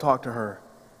and you don't talk to her.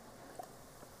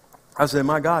 I said,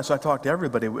 my gosh, I talk to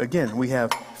everybody. Again, we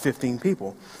have 15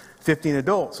 people, 15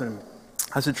 adults. And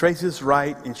I said, Tracy, this is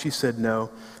right. And she said, no.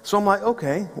 So I'm like,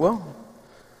 okay, well,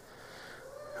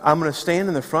 I'm going to stand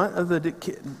in the front of the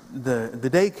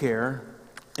daycare,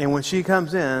 and when she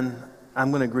comes in, I'm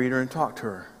going to greet her and talk to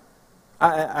her.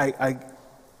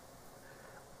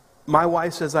 My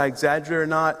wife says I exaggerate or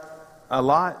not a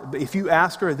lot, but if you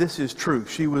ask her, this is true.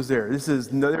 She was there.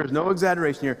 There's no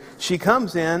exaggeration here. She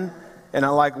comes in, and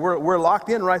we're locked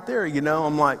in right there, you know.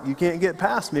 I'm like, you can't get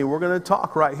past me. We're going to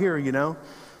talk right here, you know.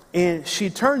 And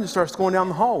she turns and starts going down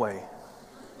the hallway.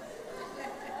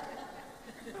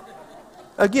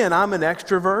 Again, I'm an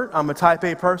extrovert. I'm a type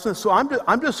A person, so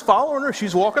I'm just following her.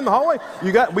 She's walking the hallway.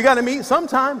 We got to meet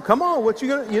sometime. Come on, where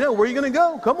you gonna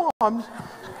go? Come on,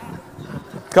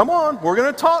 come on. We're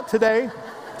gonna talk today,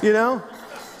 you know.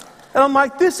 And I'm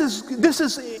like, this is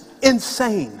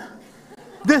insane.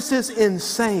 This is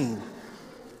insane.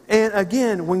 And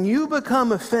again, when you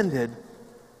become offended,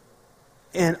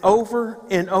 and over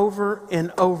and over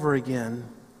and over again,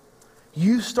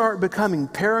 you start becoming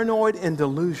paranoid and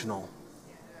delusional.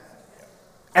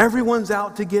 Everyone's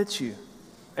out to get you.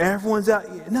 Everyone's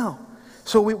out. No.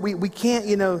 So we can't,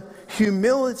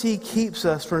 humility keeps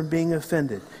us from being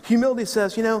offended. Humility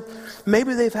says,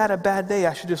 maybe they've had a bad day.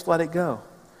 I should just let it go.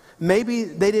 Maybe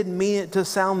they didn't mean it to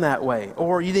sound that way.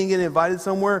 Or you didn't get invited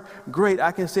somewhere. Great,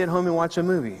 I can stay at home and watch a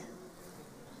movie.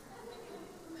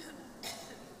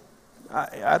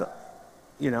 I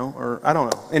don't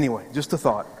know. Anyway, just a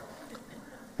thought.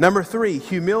 Number 3,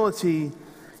 humility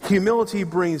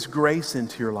brings grace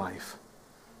into your life.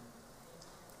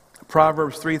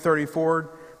 Proverbs 3:34,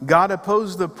 God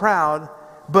opposes the proud,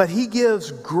 but he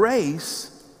gives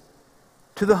grace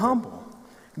to the humble.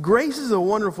 Grace is a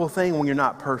wonderful thing when you're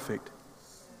not perfect.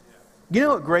 You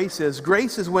know what grace is?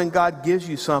 Grace is when God gives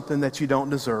you something that you don't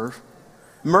deserve.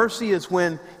 Mercy is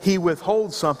when he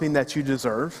withholds something that you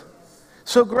deserve.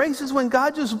 So grace is when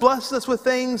God just blesses us with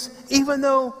things even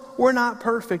though we're not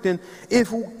perfect. And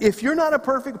if you're not a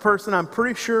perfect person, I'm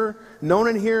pretty sure no one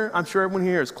in here, I'm sure everyone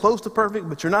here is close to perfect,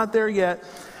 but you're not there yet.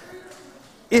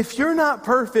 If you're not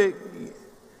perfect,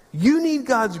 you need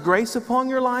God's grace upon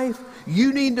your life.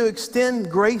 You need to extend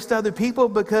grace to other people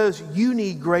because you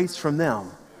need grace from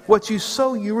them. What you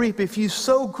sow, you reap. If you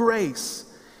sow grace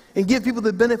and give people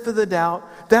the benefit of the doubt,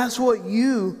 that's what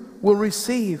you will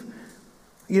receive,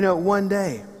 one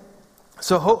day.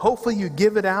 So hopefully you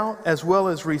give it out as well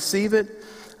as receive it.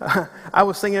 I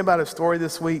was thinking about a story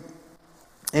this week.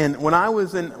 And when I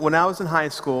was in high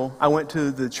school, I went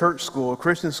to the church school, a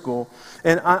Christian school.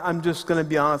 And I'm just going to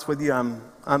be honest with you.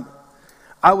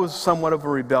 I was somewhat of a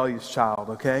rebellious child,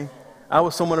 okay? I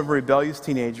was somewhat of a rebellious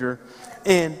teenager.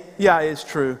 And yeah, it's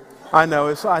true. I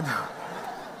know.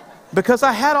 Because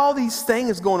I had all these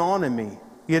things going on in me,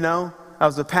 I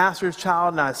was a pastor's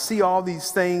child, and I see all these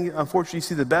things. Unfortunately, you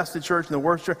see the best of church and the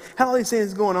worst church. Had all these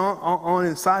things going on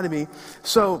inside of me.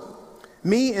 So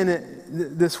me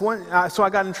and so I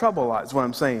got in trouble a lot, is what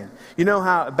I'm saying. You know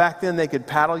how back then they could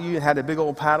paddle you? It had a big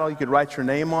old paddle. You could write your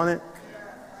name on it.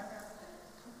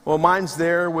 Well, mine's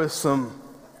there with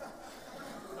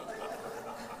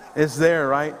it's there,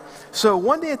 right? So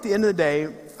one day at the end of the day,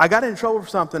 I got in trouble for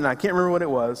something, and I can't remember what it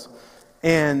was.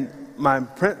 And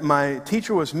my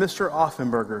teacher was Mr.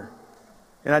 Offenberger.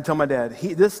 And I told my dad,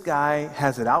 this guy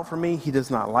has it out for me. He does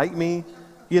not like me,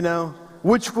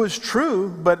 which was true,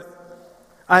 but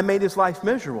I made his life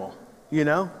miserable,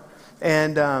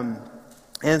 And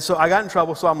so I got in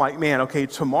trouble. So I'm like, man, okay,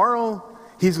 tomorrow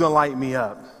he's going to light me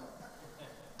up.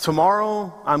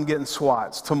 Tomorrow I'm getting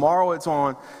swats. Tomorrow it's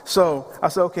on. So I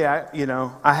said, okay,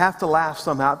 I have to laugh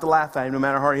somehow. I have to laugh at him no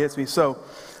matter how hard he hits me. So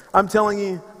I'm telling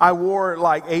you, I wore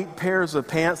like 8 pairs of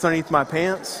pants underneath my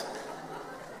pants.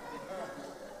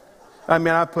 I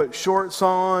mean, I put shorts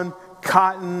on,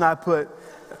 cotton, I put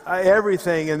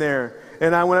everything in there.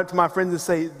 And I went up to my friends and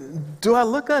say, do I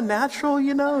look unnatural,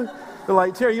 They're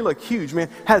like, Terry, you look huge, man.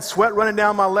 Had sweat running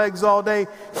down my legs all day.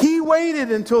 He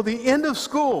waited until the end of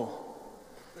school.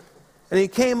 And he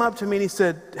came up to me and he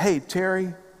said, hey,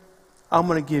 Terry, I'm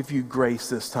going to give you grace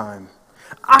this time.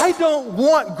 I don't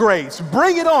want grace.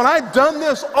 Bring it on. I've done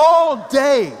this all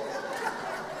day.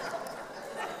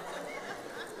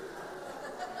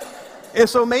 And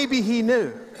so maybe he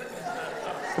knew.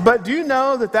 But do you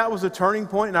know that was a turning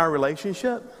point in our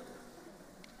relationship?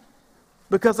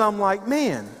 Because I'm like,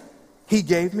 man, he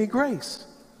gave me grace.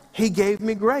 He gave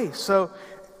me grace. So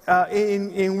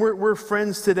we're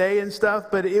friends today and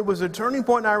stuff, but it was a turning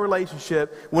point in our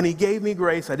relationship when he gave me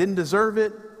grace. I didn't deserve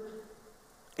it.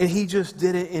 And he just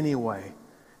did it anyway.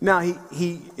 Now, it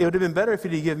would have been better if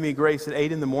he'd given me grace at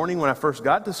 8 in the morning when I first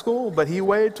got to school, but he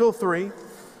waited till 3.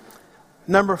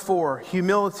 Number 4,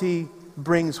 humility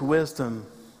brings wisdom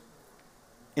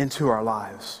into our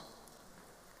lives.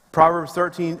 Proverbs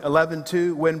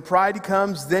 13:11-2, when pride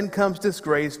comes, then comes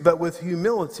disgrace, but with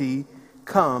humility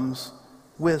comes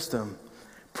wisdom.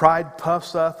 Pride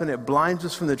puffs up and it blinds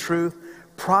us from the truth.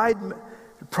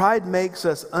 Pride makes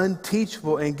us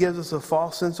unteachable and gives us a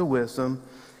false sense of wisdom.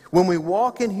 When we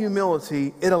walk in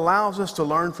humility, it allows us to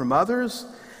learn from others.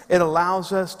 It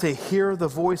allows us to hear the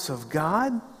voice of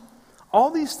God. All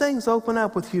these things open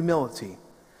up with humility.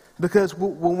 Because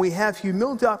when we have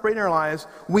humility operating in our lives,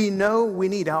 we know we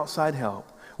need outside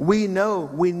help. We know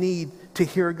we need to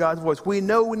hear God's voice. We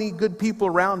know we need good people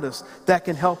around us that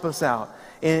can help us out.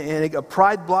 And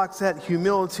pride blocks that.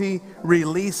 Humility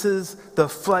releases the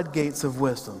floodgates of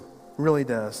wisdom. It really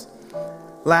does.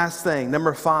 Last thing,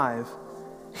 number 5.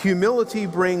 Humility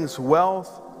brings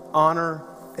wealth, honor,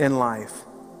 and life.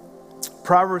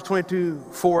 Proverbs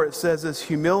 22:4, it says this,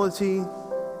 humility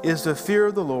is the fear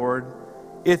of the Lord.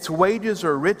 Its wages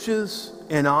are riches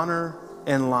and honor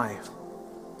and life.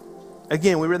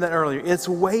 Again, we read that earlier. It's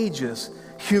wages.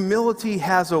 Humility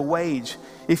has a wage.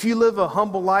 If you live a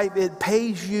humble life, it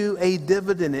pays you a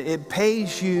dividend. It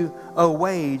pays you a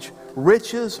wage.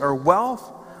 Riches or wealth,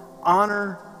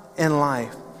 honor, and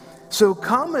life. So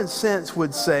common sense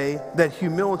would say that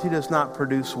humility does not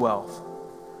produce wealth,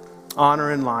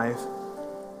 honor, and life.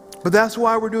 But that's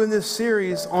why we're doing this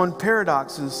series on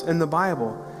paradoxes in the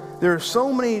Bible. There are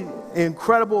so many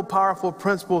incredible, powerful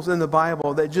principles in the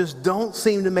Bible that just don't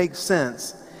seem to make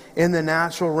sense in the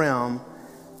natural realm.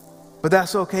 But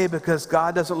that's okay because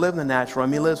God doesn't live in the natural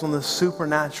realm. He lives on the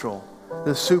supernatural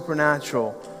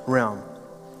realm.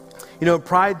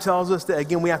 Pride tells us that,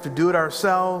 again, we have to do it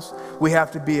ourselves. We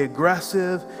have to be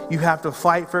aggressive. You have to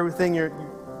fight for everything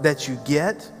that you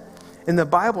get. And the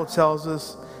Bible tells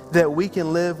us that we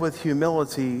can live with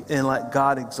humility and let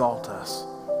God exalt us.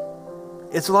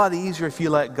 It's a lot easier if you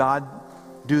let God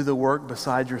do the work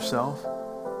beside yourself.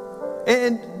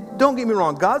 And don't get me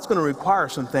wrong, God's going to require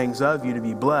some things of you to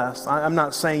be blessed. I'm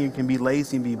not saying you can be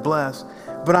lazy and be blessed,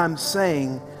 but I'm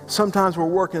saying sometimes we're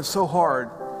working so hard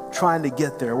trying to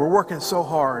get there. We're working so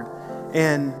hard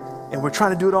and we're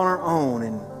trying to do it on our own.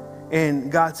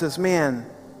 And God says, man,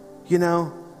 you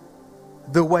know,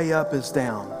 the way up is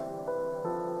down.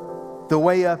 The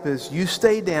way up is you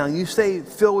stay down, you stay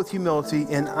filled with humility,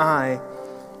 and I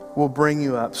will bring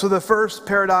you up. So the first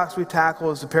paradox we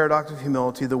tackle is the paradox of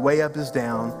humility. The way up is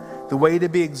down. The way to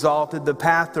be exalted, the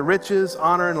path to riches,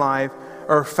 honor, and life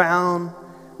are found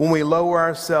when we lower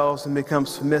ourselves and become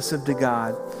submissive to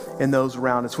God and those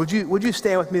around us. Would you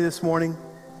stand with me this morning?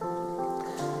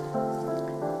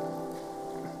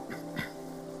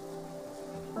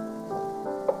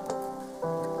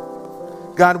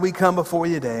 God, we come before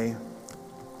you today.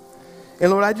 And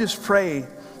Lord, I just pray,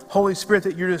 Holy Spirit,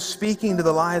 that you're just speaking to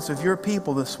the lives of your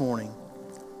people this morning.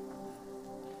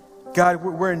 God,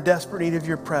 we're in desperate need of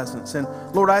your presence. And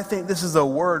Lord, I think this is a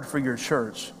word for your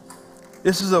church.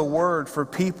 This is a word for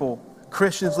people,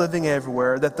 Christians living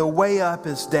everywhere, that the way up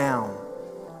is down.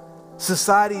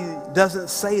 Society doesn't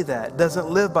say that, doesn't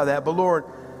live by that. But Lord,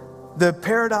 the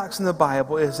paradox in the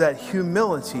Bible is that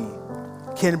humility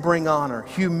can bring honor.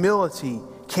 Humility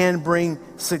can bring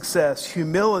success.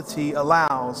 Humility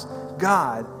allows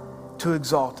God to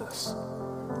exalt us.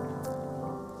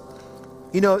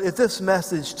 You know, if this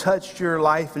message touched your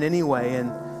life in any way,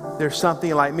 and there's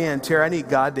something like, man, Terry, I need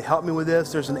God to help me with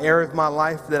this. There's an area of my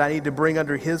life that I need to bring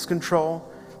under his control.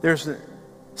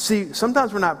 See,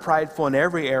 sometimes we're not prideful in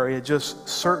every area, just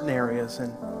certain areas.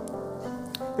 And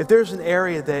if there's an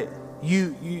area that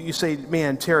you say,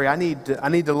 man, Terry, I need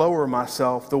to lower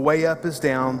myself. The way up is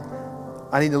down.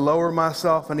 I need to lower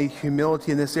myself. I need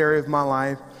humility in this area of my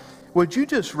life. Would you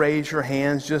just raise your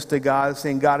hands just to God,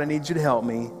 saying, God, I need you to help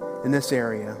me in this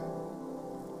area.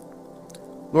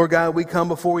 Lord God, we come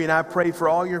before you, and I pray for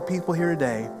all your people here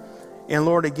today. And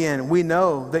Lord, again, we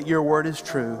know that your word is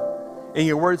true. And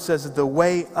your word says that the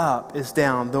way up is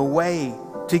down. The way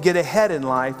to get ahead in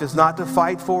life is not to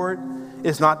fight for it.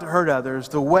 It's not to hurt others.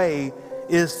 The way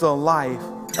is the life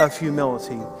of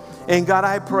humility. And God,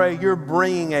 I pray you're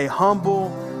bringing a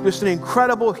humble, just an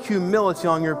incredible humility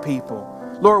on your people.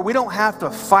 Lord, we don't have to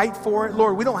fight for it.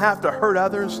 Lord, we don't have to hurt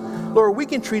others. Lord, we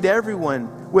can treat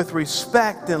everyone with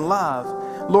respect and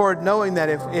love. Lord, knowing that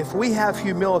if we have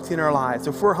humility in our lives,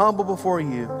 if we're humble before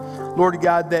you, Lord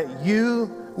God, that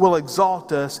you will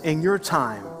exalt us in your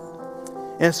time.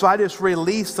 And so I just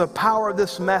release the power of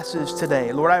this message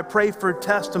today. Lord, I pray for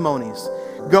testimonies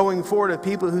going forward of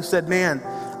people who said, man,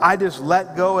 I just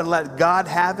let go and let God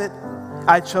have it.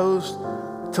 I chose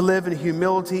to live in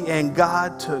humility, and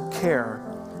God took care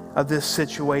of this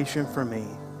situation for me.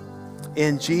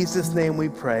 In Jesus' name we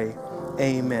pray,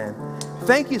 amen.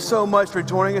 Thank you so much for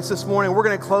joining us this morning. We're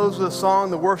going to close with a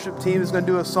song. The worship team is going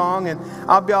to do a song, and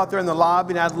I'll be out there in the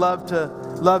lobby, and I'd love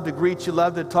to greet you,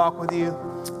 love to talk with you.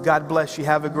 God bless you.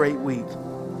 Have a great week.